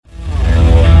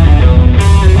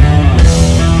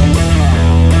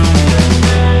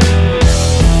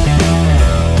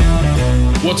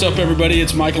up, everybody?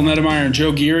 It's Michael Nettemeyer and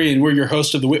Joe Geary, and we're your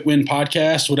host of the WITWIN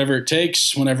podcast, whatever it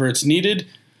takes, whenever it's needed.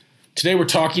 Today we're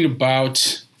talking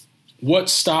about what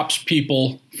stops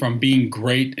people from being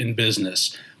great in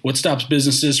business. What stops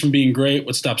businesses from being great?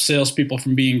 What stops salespeople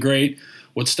from being great?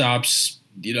 What stops,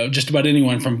 just about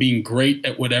anyone from being great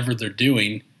at whatever they're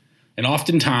doing? And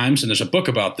oftentimes, and there's a book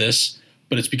about this,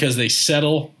 but it's because they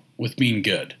settle with being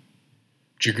good.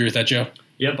 Do you agree with that, Joe?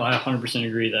 Yep, I 100%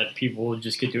 agree that people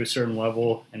just get to a certain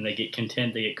level and they get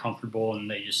content, they get comfortable, and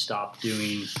they just stop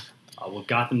doing what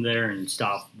got them there and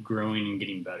stop growing and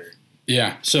getting better.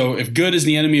 Yeah, so if good is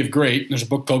the enemy of great, there's a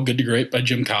book called Good to Great by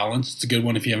Jim Collins. It's a good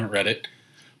one if you haven't read it.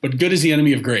 But good is the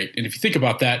enemy of great. And if you think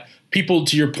about that, people,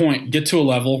 to your point, get to a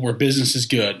level where business is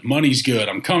good, money's good,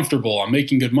 I'm comfortable, I'm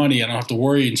making good money, I don't have to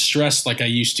worry and stress like I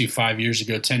used to 5 years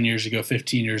ago, 10 years ago,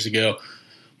 15 years ago.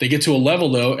 They get to a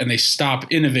level, though, and they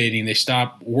stop innovating, they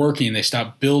stop working, they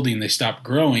stop building, they stop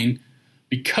growing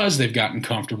because they've gotten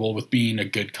comfortable with being a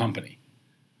good company.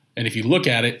 And if you look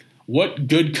at it, what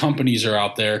good companies are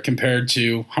out there compared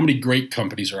to how many great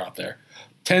companies are out there?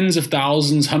 Tens of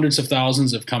thousands, hundreds of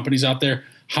thousands of companies out there.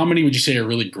 How many would you say are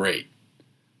really great?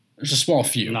 There's a small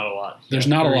few. Not a lot. There's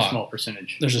not a lot. Small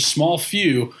percentage. There's a small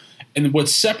few. And what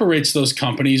separates those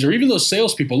companies, or even those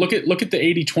salespeople, look at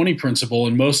the 80-20 principle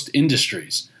in most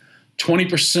industries.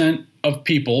 20% of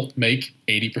people make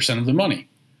 80% of the money.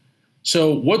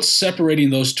 So what's separating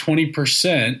those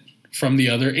 20% from the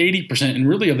other 80%? And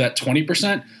really of that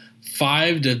 20%,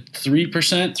 5 to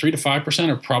 3%, 3 to 5%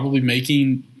 are probably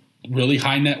making really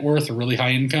high net worth or really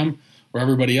high income, where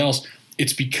everybody else.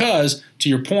 It's because, to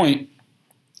your point,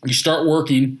 you start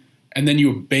working and then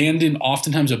you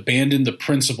oftentimes abandon the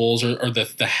principles or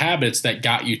the habits that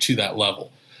got you to that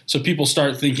level. So people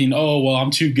start thinking, oh, well,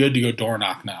 I'm too good to go door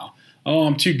knock now. Oh,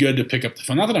 I'm too good to pick up the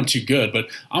phone. Not that I'm too good, but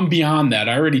I'm beyond that.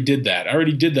 I already did that. I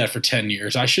already did that for 10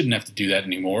 years. I shouldn't have to do that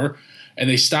anymore. And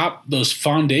they stop those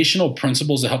foundational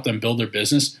principles that help them build their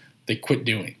business. They quit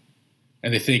doing.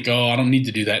 And they think, oh, I don't need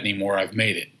to do that anymore. I've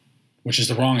made it, which is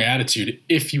the wrong attitude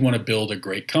if you want to build a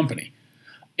great company.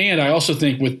 And I also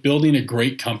think with building a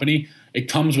great company, it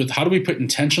comes with how do we put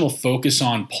intentional focus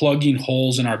on plugging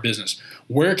holes in our business?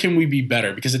 Where can we be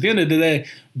better? Because at the end of the day,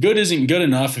 good isn't good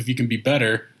enough if you can be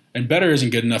better, and better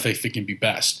isn't good enough if it can be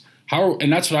best. And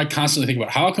that's what I constantly think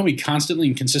about. How can we constantly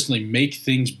and consistently make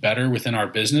things better within our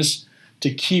business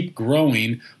to keep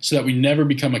growing so that we never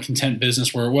become a content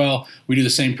business where, well, we do the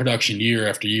same production year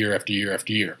after year after year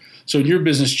after year. So in your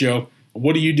business, Joe,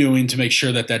 what are you doing to make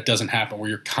sure that that doesn't happen, where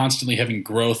you're constantly having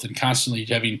growth and constantly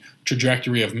having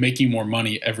trajectory of making more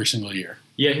money every single year?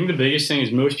 Yeah, I think the biggest thing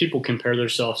is most people compare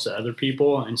themselves to other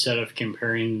people instead of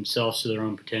comparing themselves to their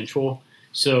own potential.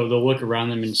 So they'll look around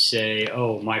them and say,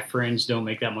 oh, my friends don't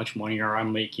make that much money, or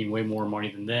I'm making way more money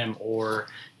than them, or,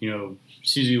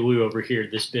 Susie Lou over here,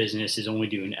 this business is only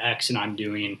doing X and I'm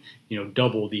doing,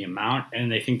 double the amount.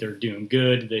 And they think they're doing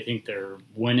good. They think they're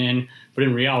winning. But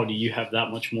in reality, you have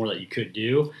that much more that you could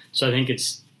do. So I think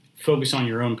it's focus on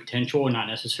your own potential and not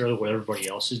necessarily what everybody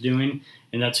else is doing.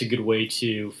 And that's a good way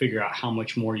to figure out how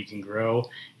much more you can grow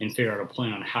and figure out a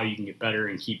plan on how you can get better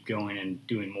and keep going and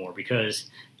doing more. Because,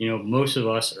 most of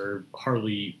us are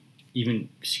hardly even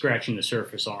scratching the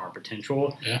surface on our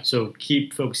potential. Yeah. So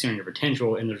keep focusing on your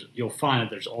potential, and you'll find that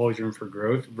there's always room for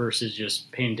growth versus just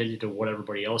paying attention to what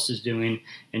everybody else is doing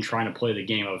and trying to play the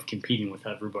game of competing with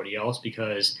everybody else,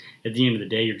 because at the end of the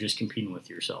day, you're just competing with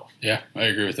yourself. Yeah, I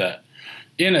agree with that.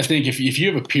 And I think if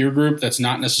you have a peer group that's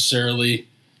not necessarily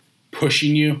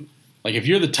pushing you, like if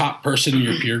you're the top person in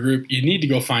your peer group, you need to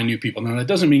go find new people. Now, that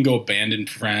doesn't mean go abandon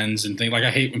friends and things. Like,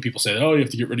 I hate when people say, oh, you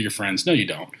have to get rid of your friends. No, you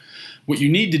don't. What you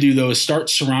need to do, though, is start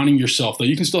surrounding yourself, though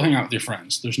you can still hang out with your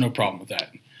friends. There's no problem with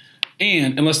that.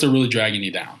 And unless they're really dragging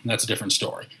you down, that's a different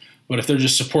story. But if they're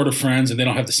just supportive friends and they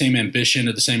don't have the same ambition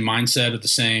or the same mindset or the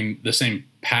same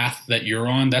path that you're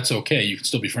on, that's okay. You can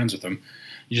still be friends with them.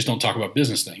 You just don't talk about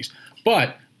business things.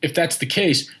 But if that's the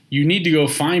case, you need to go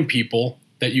find people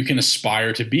that you can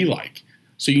aspire to be like.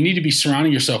 So you need to be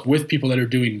surrounding yourself with people that are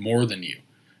doing more than you.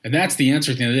 And that's the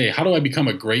answer at the end of the day. How do I become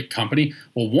a great company?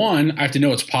 Well, one, I have to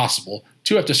know it's possible.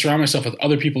 Two, I have to surround myself with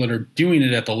other people that are doing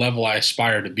it at the level I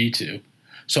aspire to be to.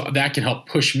 So that can help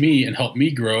push me and help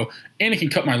me grow, and it can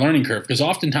cut my learning curve, because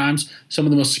oftentimes some of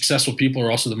the most successful people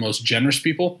are also the most generous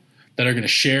people that are going to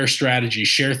share strategies,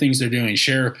 share things they're doing,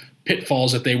 share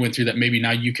pitfalls that they went through that maybe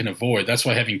now you can avoid. That's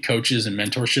why having coaches and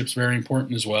mentorship is very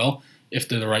important as well, if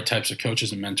they're the right types of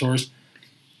coaches and mentors.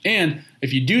 And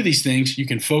if you do these things, you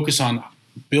can focus on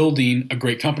building a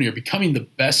great company or becoming the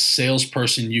best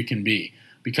salesperson you can be,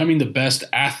 becoming the best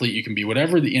athlete you can be.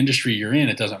 Whatever the industry you're in,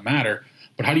 it doesn't matter.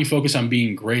 But how do you focus on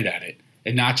being great at it?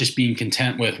 and not just being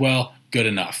content with, well, good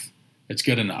enough. It's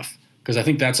good enough. Because I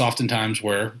think that's oftentimes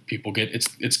where people get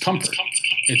it's comfort.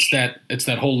 It's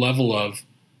that whole level of,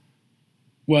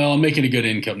 well, I'm making a good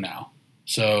income now,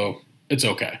 so it's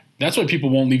okay. That's why people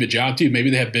won't leave a job too. Maybe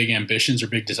they have big ambitions or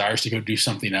big desires to go do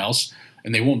something else,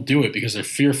 and they won't do it because they're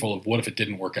fearful of what if it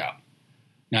didn't work out.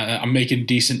 Now, I'm making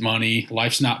decent money.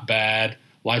 Life's not bad.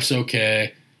 Life's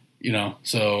okay.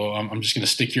 So I'm just going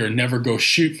to stick here and never go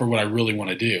shoot for what I really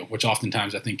want to do, which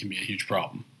oftentimes I think can be a huge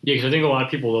problem. Yeah, because I think a lot of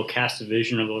people, they'll cast a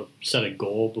vision or they'll set a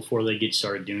goal before they get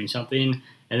started doing something.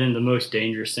 And then the most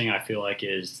dangerous thing I feel like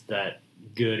is that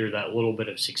good or that little bit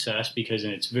of success, because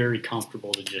then it's very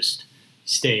comfortable to just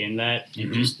stay in that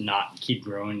and just not keep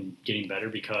growing, getting better,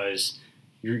 because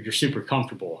you're super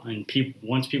comfortable. And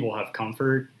once people have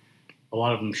comfort, a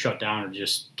lot of them shut down or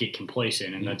just get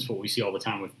complacent. And that's what we see all the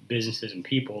time with businesses and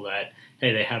people that,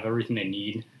 hey, they have everything they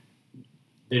need.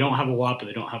 They don't have a lot, but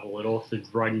they don't have a little. They're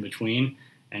right in between.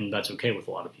 And that's okay with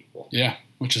a lot of people. Yeah,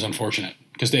 which is unfortunate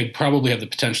because they probably have the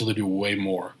potential to do way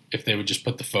more if they would just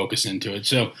put the focus into it.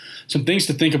 So some things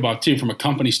to think about too from a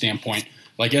company standpoint.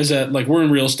 Like we're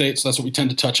in real estate, so that's what we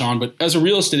tend to touch on. But as a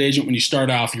real estate agent, when you start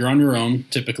off, you're on your own,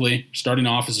 typically starting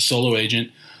off as a solo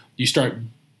agent. You start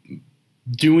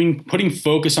putting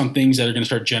focus on things that are going to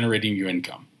start generating you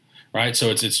income, right? So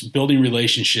it's building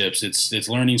relationships, it's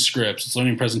learning scripts, it's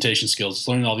learning presentation skills, it's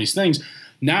learning all these things.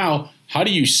 Now, how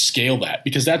do you scale that?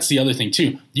 Because that's the other thing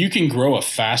too. You can grow a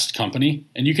fast company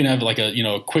and you can have like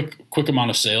a quick amount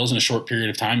of sales in a short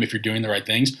period of time if you're doing the right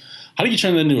things. How do you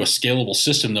turn that into a scalable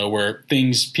system though, where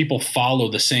people follow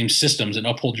the same systems and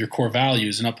uphold your core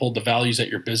values and uphold the values that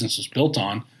your business was built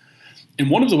on?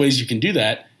 And one of the ways you can do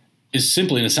that is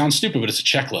simply, and it sounds stupid, but it's a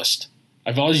checklist.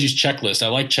 I've always used checklists. I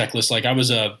like checklists. Like I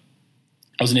was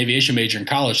an aviation major in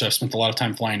college, so I've spent a lot of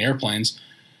time flying airplanes.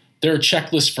 There are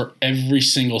checklists for every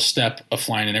single step of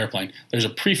flying an airplane. There's a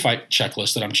pre-flight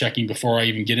checklist that I'm checking before I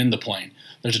even get in the plane.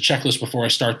 There's a checklist before I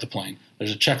start the plane.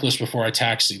 There's a checklist before I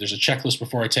taxi. There's a checklist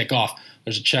before I take off.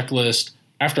 There's a checklist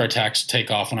after I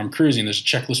take off when I'm cruising. There's a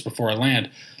checklist before I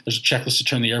land. There's a checklist to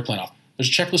turn the airplane off. There's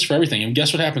a checklist for everything. And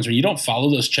guess what happens when you don't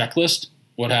follow those checklists?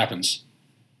 What happens?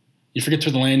 You forget to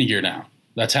put the landing gear down.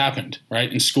 That's happened,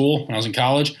 right? In school, when I was in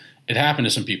college, it happened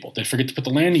to some people. They'd forget to put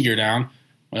the landing gear down.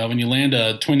 Well, when you land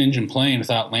a twin-engine plane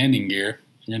without landing gear,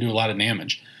 you're going to do a lot of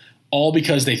damage. All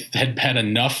because they had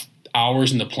enough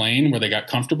hours in the plane where they got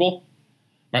comfortable.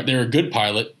 Right? They were a good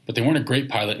pilot, but they weren't a great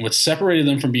pilot. And what separated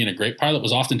them from being a great pilot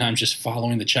was oftentimes just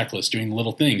following the checklist, doing the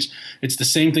little things. It's the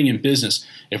same thing in business.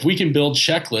 If we can build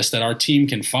checklists that our team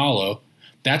can follow,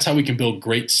 that's how we can build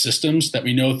great systems that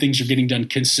we know things are getting done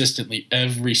consistently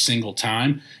every single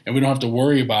time. And we don't have to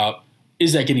worry about,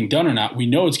 is that getting done or not? We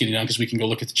know it's getting done because we can go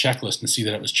look at the checklist and see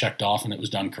that it was checked off and it was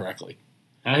done correctly.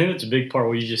 I think that's a big part of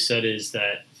what you just said is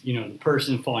that, the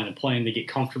person flying the plane, they get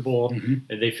comfortable,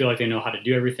 they feel like they know how to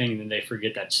do everything, and then they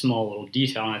forget that small little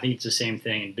detail. And I think it's the same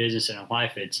thing in business and in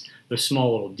life. It's the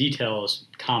small little details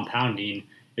compounding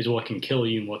is what can kill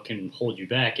you and what can hold you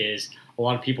back. Is a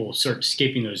lot of people will start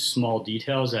skipping those small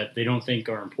details that they don't think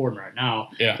are important right now.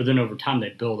 Yeah. But then over time they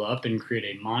build up and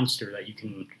create a monster that you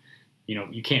can,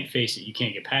 you can't face it. You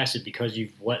can't get past it because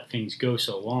you've let things go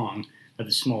so long that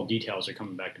the small details are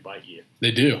coming back to bite you.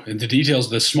 They do. And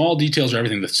the small details are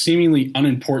everything. The seemingly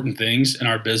unimportant things in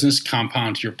our business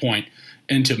compound, to your point,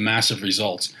 into massive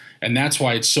results. And that's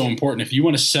why it's so important. If you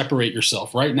want to separate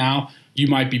yourself right now, you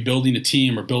might be building a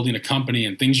team or building a company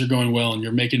and things are going well and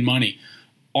you're making money.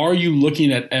 Are you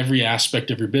looking at every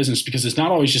aspect of your business? Because it's not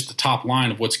always just the top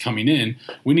line of what's coming in.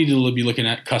 We need to be looking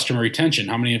at customer retention.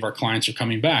 How many of our clients are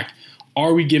coming back?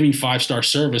 Are we giving 5-star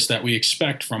service that we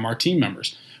expect from our team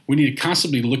members? We need to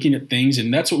constantly be looking at things,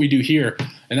 and that's what we do here.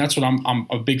 And that's what I'm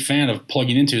a big fan of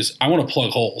plugging into is I want to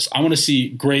plug holes. I want to see,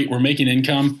 great, we're making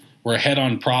income, we're ahead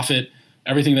on profit,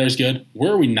 everything there is good.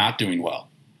 Where are we not doing well?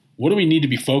 What do we need to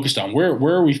be focused on? Where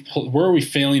are we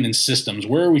failing in systems?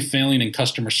 Where are we failing in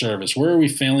customer service? Where are we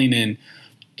failing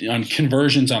on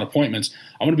conversions on appointments?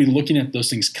 I want to be looking at those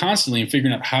things constantly and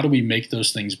figuring out how do we make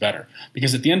those things better.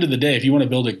 Because at the end of the day, if you want to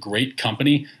build a great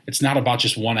company, it's not about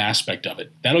just one aspect of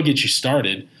it. That'll get you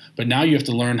started, but now you have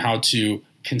to learn how to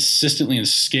consistently and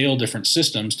scale different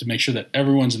systems to make sure that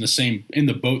everyone's in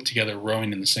the boat together,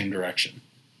 rowing in the same direction.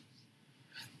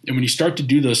 And when you start to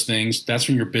do those things, that's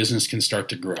when your business can start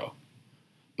to grow.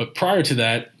 But prior to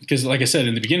that, because like I said,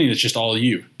 in the beginning, it's just all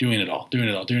you doing it all.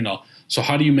 So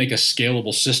how do you make a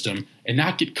scalable system and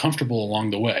not get comfortable along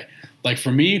the way? Like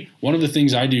for me, one of the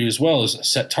things I do as well is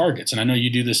set targets. And I know you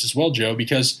do this as well, Joe,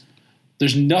 because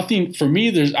there's nothing for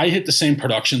me. I hit the same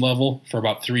production level for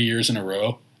about 3 years in a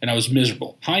row and I was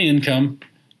miserable. High income,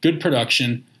 good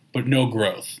production, but no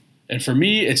growth. And for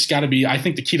me, it's got to be, I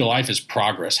think the key to life is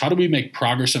progress. How do we make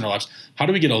progress in our lives? How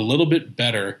do we get a little bit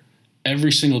better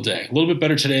every single day? A little bit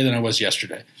better today than I was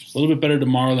yesterday. A little bit better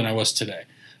tomorrow than I was today.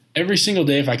 Every single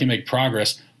day, if I can make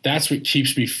progress, that's what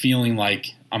keeps me feeling like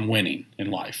I'm winning in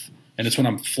life. And it's when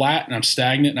I'm flat and I'm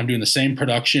stagnant and I'm doing the same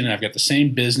production and I've got the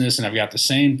same business and I've got the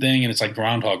same thing and it's like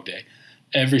Groundhog Day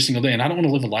every single day. And I don't want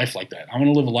to live a life like that. I want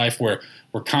to live a life where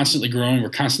we're constantly growing, we're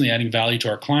constantly adding value to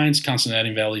our clients, constantly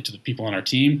adding value to the people on our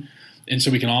team, and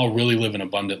so we can all really live an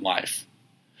abundant life.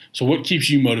 So what keeps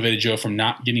you motivated, Joe, from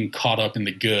not getting caught up in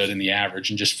the good and the average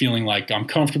and just feeling like I'm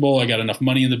comfortable, I got enough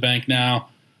money in the bank now,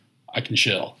 I can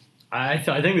chill? I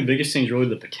think the biggest thing is really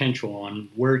the potential on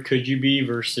where could you be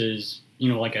versus,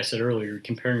 like I said earlier,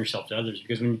 comparing yourself to others.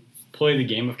 Because when you play the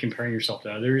game of comparing yourself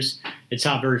to others, it's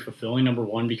not very fulfilling, number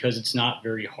one, because it's not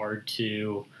very hard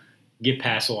to get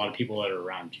past a lot of people that are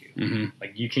around you. Mm-hmm.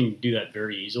 Like you can do that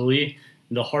very easily.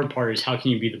 The hard part is how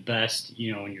can you be the best,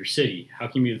 in your city? How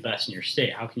can you be the best in your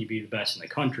state? How can you be the best in the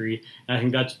country? And I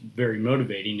think that's very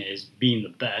motivating, is being the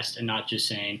best and not just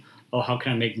saying, oh, how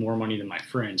can I make more money than my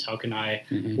friends? How can I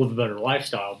live a better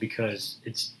lifestyle? Because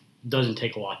it doesn't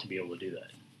take a lot to be able to do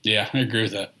that. Yeah, I agree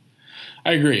with that.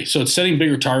 I agree. So it's setting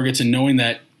bigger targets and knowing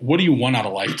that what do you want out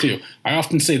of life too? I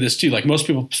often say this too, like most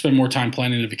people spend more time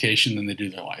planning a vacation than they do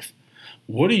their life.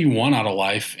 What do you want out of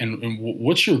life and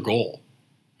what's your goal?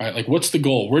 Right? Like, what's the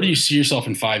goal? Where do you see yourself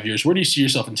in 5 years? Where do you see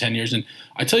yourself in 10 years? And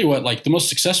I tell you what, like the most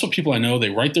successful people I know, they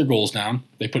write their goals down.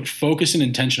 They put focus and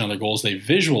intention on their goals. They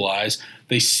visualize.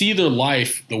 They see their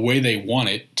life the way they want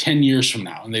it 10 years from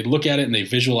now. And they look at it and they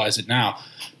visualize it now.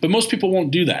 But most people won't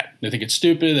do that. They think it's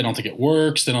stupid. They don't think it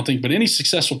works. But any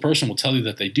successful person will tell you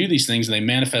that they do these things and they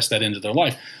manifest that into their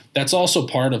life. That's also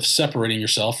part of separating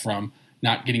yourself from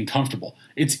not getting comfortable.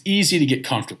 It's easy to get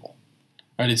comfortable.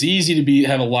 Right? It's easy to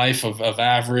have a life of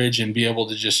average and be able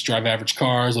to just drive average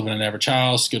cars, live in an average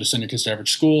house, go to send your kids to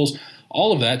average schools,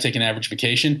 all of that, take an average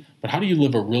vacation. But how do you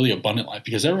live a really abundant life?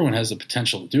 Because everyone has the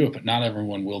potential to do it, but not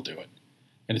everyone will do it.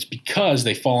 And it's because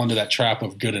they fall into that trap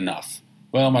of good enough.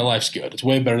 Well, my life's good. It's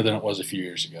way better than it was a few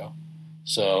years ago.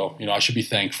 So, I should be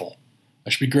thankful. I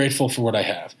should be grateful for what I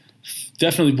have.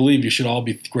 Definitely believe you should all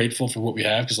be grateful for what we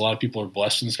have because a lot of people are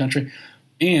blessed in this country.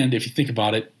 And if you think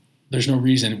about it, there's no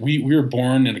reason. We were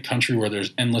born in a country where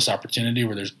there's endless opportunity,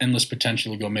 where there's endless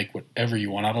potential to go make whatever you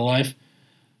want out of life.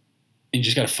 And you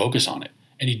just got to focus on it.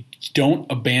 And you don't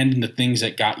abandon the things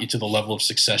that got you to the level of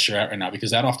success you're at right now,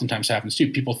 because that oftentimes happens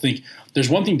too. People think there's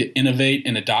one thing to innovate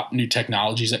and adopt new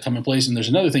technologies that come in place, and there's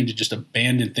another thing to just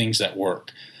abandon things that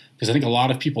work. Because I think a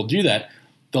lot of people do that.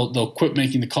 They'll quit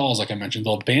making the calls, like I mentioned.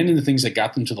 They'll abandon the things that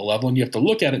got them to the level, and you have to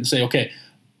look at it and say, okay,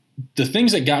 the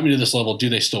things that got me to this level, do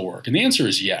they still work? And the answer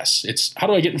is yes. It's how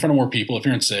do I get in front of more people? If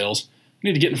you're in sales, I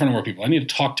need to get in front of more people. I need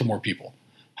to talk to more people.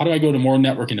 How do I go to more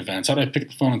networking events? How do I pick up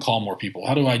the phone and call more people?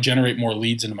 How do I generate more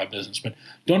leads into my business? But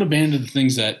don't abandon the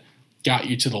things that got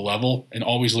you to the level and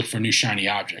always look for new shiny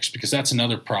objects, because that's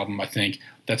another problem, I think,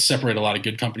 that separate a lot of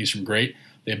good companies from great.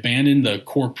 They abandon the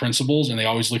core principles and they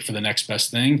always look for the next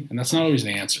best thing, and that's not always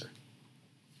the answer.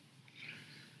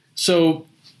 So,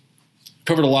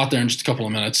 covered a lot there in just a couple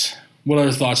of minutes. What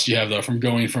other thoughts do you have, though, from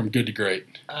going from good to great?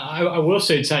 I will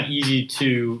say it's not easy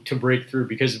to break through,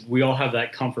 because we all have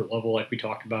that comfort level, like we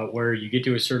talked about, where you get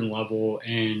to a certain level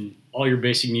and all your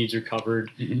basic needs are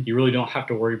covered. Mm-hmm. You really don't have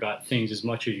to worry about things as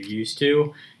much as you used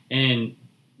to. And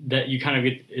that you kind of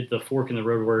get at the fork in the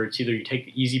road where it's either you take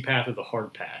the easy path or the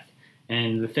hard path.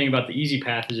 And the thing about the easy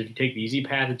path is if you take the easy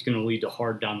path, it's going to lead to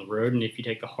hard down the road. And if you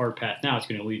take the hard path now, it's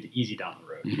going to lead to easy down the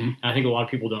road. Mm-hmm. And I think a lot of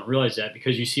people don't realize that,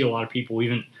 because you see a lot of people,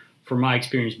 even from my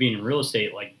experience being in real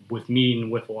estate, like with meeting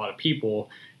with a lot of people,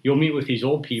 you'll meet with these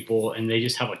old people and they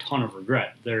just have a ton of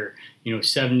regret. They're,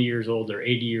 70 years old, they're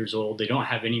 80 years old, they don't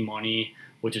have any money,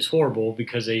 which is horrible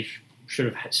because they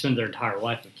should have spent their entire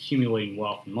life accumulating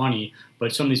wealth and money.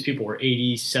 But some of these people are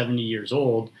 80, 70 years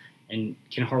old and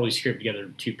can hardly scrape together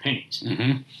 2 pennies.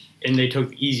 Mm-hmm. And they took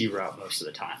the easy route most of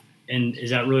the time. And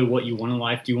is that really what you want in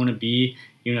life? Do you want to be,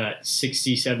 that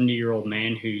 60, 70-year-old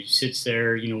man who sits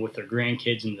there, with their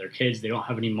grandkids and their kids, they don't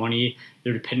have any money,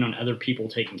 they're dependent on other people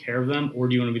taking care of them? Or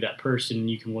do you want to be that person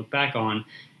you can look back on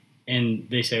and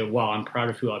they say, wow, I'm proud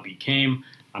of who I became.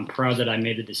 I'm proud that I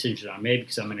made the decisions that I made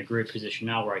because I'm in a great position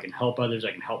now where I can help others,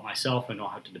 I can help myself, and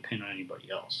don't have to depend on anybody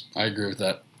else. I agree with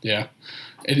that. Yeah.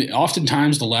 And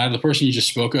oftentimes the person you just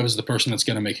spoke of is the person that's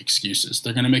going to make excuses.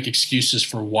 They're going to make excuses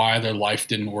for why their life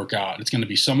didn't work out. It's going to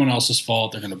be someone else's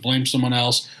fault. They're going to blame someone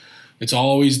else. There's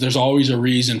always a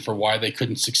reason for why they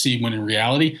couldn't succeed, when in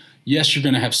reality, yes, you're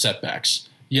going to have setbacks.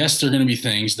 Yes, there are going to be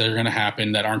things that are going to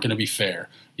happen that aren't going to be fair.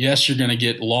 Yes, you're going to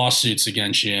get lawsuits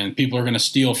against you and people are going to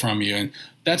steal from you. And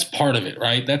that's part of it,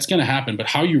 right? That's going to happen. But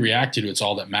how you react to it's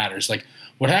all that matters. Like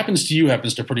what happens to you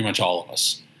happens to pretty much all of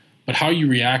us. But how you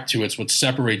react to it's what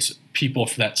separates people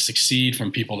that succeed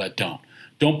from people that don't.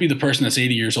 Don't be the person that's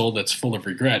 80 years old that's full of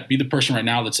regret. Be the person right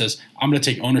now that says, I'm going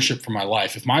to take ownership for my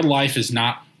life. If my life is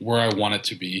not where I want it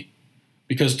to be,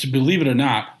 because to believe it or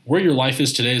not, where your life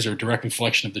is today is a direct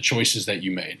reflection of the choices that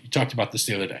you made. You talked about this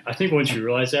the other day. I think once you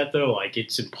realize that, though, like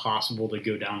it's impossible to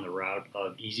go down the route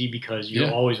of easy because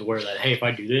you're always aware that, hey, if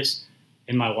I do this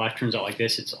and my life turns out like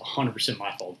this, it's 100%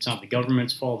 my fault. It's not the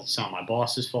government's fault. It's not my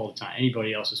boss's fault. It's not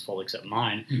anybody else's fault except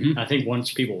mine. Mm-hmm. I think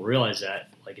once people realize that,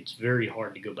 like it's very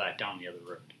hard to go back down the other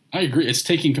road. I agree. It's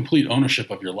taking complete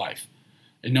ownership of your life.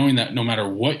 And knowing that no matter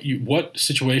what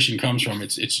situation comes from,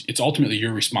 it's ultimately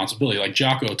your responsibility. Like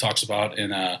Jocko talks about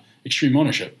in Extreme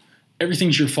Ownership,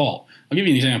 everything's your fault. I'll give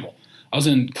you an example. I was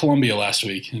in Colombia last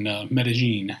week, in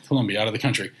Medellin, Colombia, out of the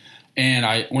country, and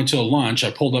I went to a lunch. I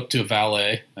pulled up to a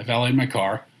valet. I valeted my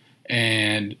car,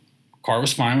 and car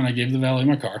was fine when I gave the valet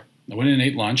my car. I went in and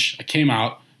ate lunch. I came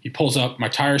out. He pulls up. My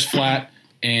tire's flat,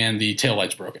 and the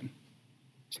taillight's broken.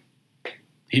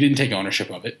 He didn't take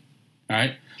ownership of it. All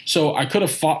right. So I could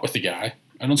have fought with the guy.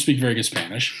 I don't speak very good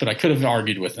Spanish, but I could have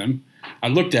argued with him. I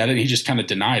looked at it, and he just kind of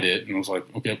denied it, and I was like,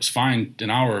 okay, it was fine an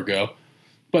hour ago.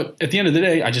 But at the end of the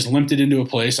day, I just limped it into a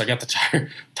place. I got the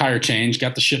tire changed,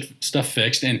 got the stuff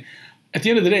fixed, and at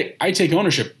the end of the day, I take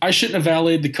ownership. I shouldn't have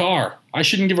valeted the car. I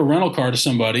shouldn't give a rental car to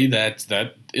somebody that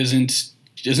isn't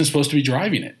supposed to be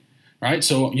driving it. Right?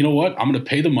 So you know what? I'm going to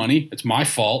pay the money. It's my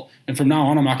fault. And from now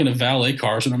on, I'm not going to valet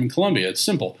cars when I'm in Colombia. It's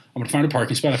simple. I'm going to find a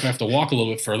parking spot. If I have to walk a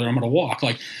little bit further, I'm going to walk.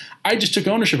 Like I just took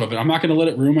ownership of it. I'm not going to let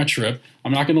it ruin my trip.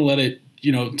 I'm not going to let it,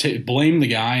 blame the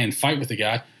guy and fight with the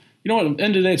guy. You know what? At the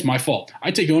end of the day, it's my fault.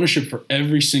 I take ownership for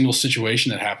every single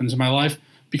situation that happens in my life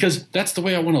because that's the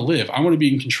way I want to live. I want to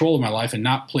be in control of my life and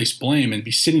not place blame and be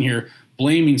sitting here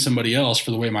blaming somebody else for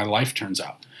the way my life turns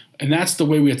out. And that's the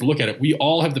way we have to look at it. We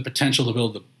all have the potential to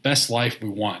build the best life we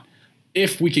want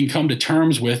if we can come to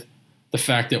terms with the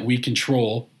fact that we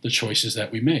control the choices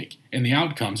that we make and the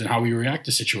outcomes and how we react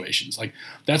to situations. Like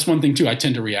that's one thing too. I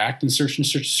tend to react in certain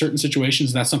situations,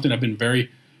 and that's something I've been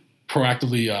very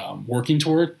proactively working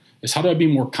toward. Is how do I be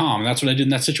more calm? And that's what I did in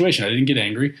that situation. I didn't get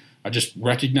angry. I just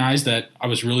recognized that I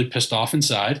was really pissed off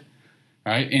inside,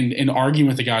 right? And arguing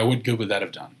with the guy, what good would that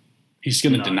have done? He's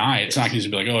going to deny it. It's not going to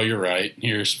be like, oh, you're right.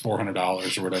 Here's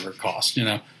 $400 or whatever it costs.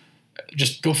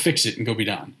 Just go fix it and go be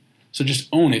done. So just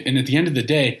own it. And at the end of the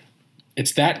day,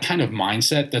 it's that kind of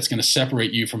mindset that's going to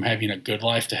separate you from having a good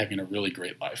life to having a really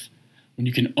great life. When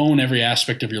you can own every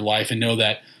aspect of your life and know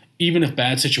that even if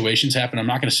bad situations happen, I'm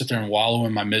not going to sit there and wallow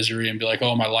in my misery and be like,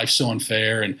 oh, my life's so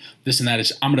unfair and this and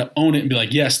that. I'm going to own it and be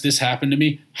like, yes, this happened to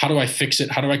me. How do I fix it?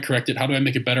 How do I correct it? How do I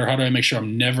make it better? How do I make sure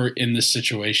I'm never in this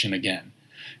situation again?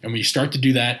 And when you start to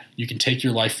do that, you can take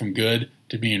your life from good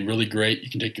to being really great. You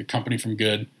can take your company from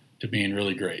good to being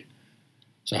really great.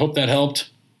 So I hope that helped.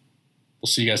 We'll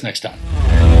see you guys next time.